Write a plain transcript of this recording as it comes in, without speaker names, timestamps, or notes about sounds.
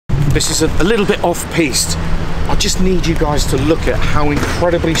This is a little bit off-piste. I just need you guys to look at how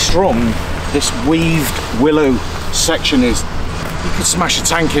incredibly strong this weaved willow section is. You could smash a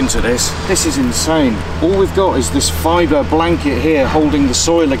tank into this. This is insane. All we've got is this fibre blanket here holding the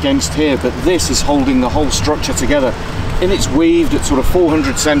soil against here, but this is holding the whole structure together. And it's weaved at sort of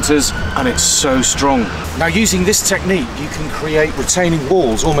 400 centres, and it's so strong. Now, using this technique, you can create retaining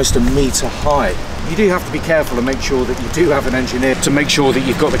walls almost 1 metre high. You do have to be careful and make sure that you do have an engineer to make sure that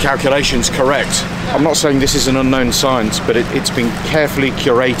you've got the calculations correct. I'm not saying this is an unknown science, but it's been carefully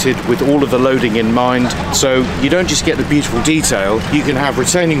curated with all of the loading in mind. So you don't just get the beautiful detail, you can have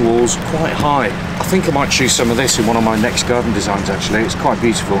retaining walls quite high. I think I might choose some of this in one of my next garden designs actually. It's quite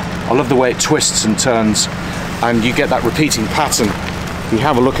beautiful. I love the way it twists and turns, and you get that repeating pattern. If you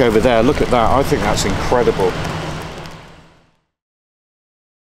have a look over there, look at that. I think that's incredible.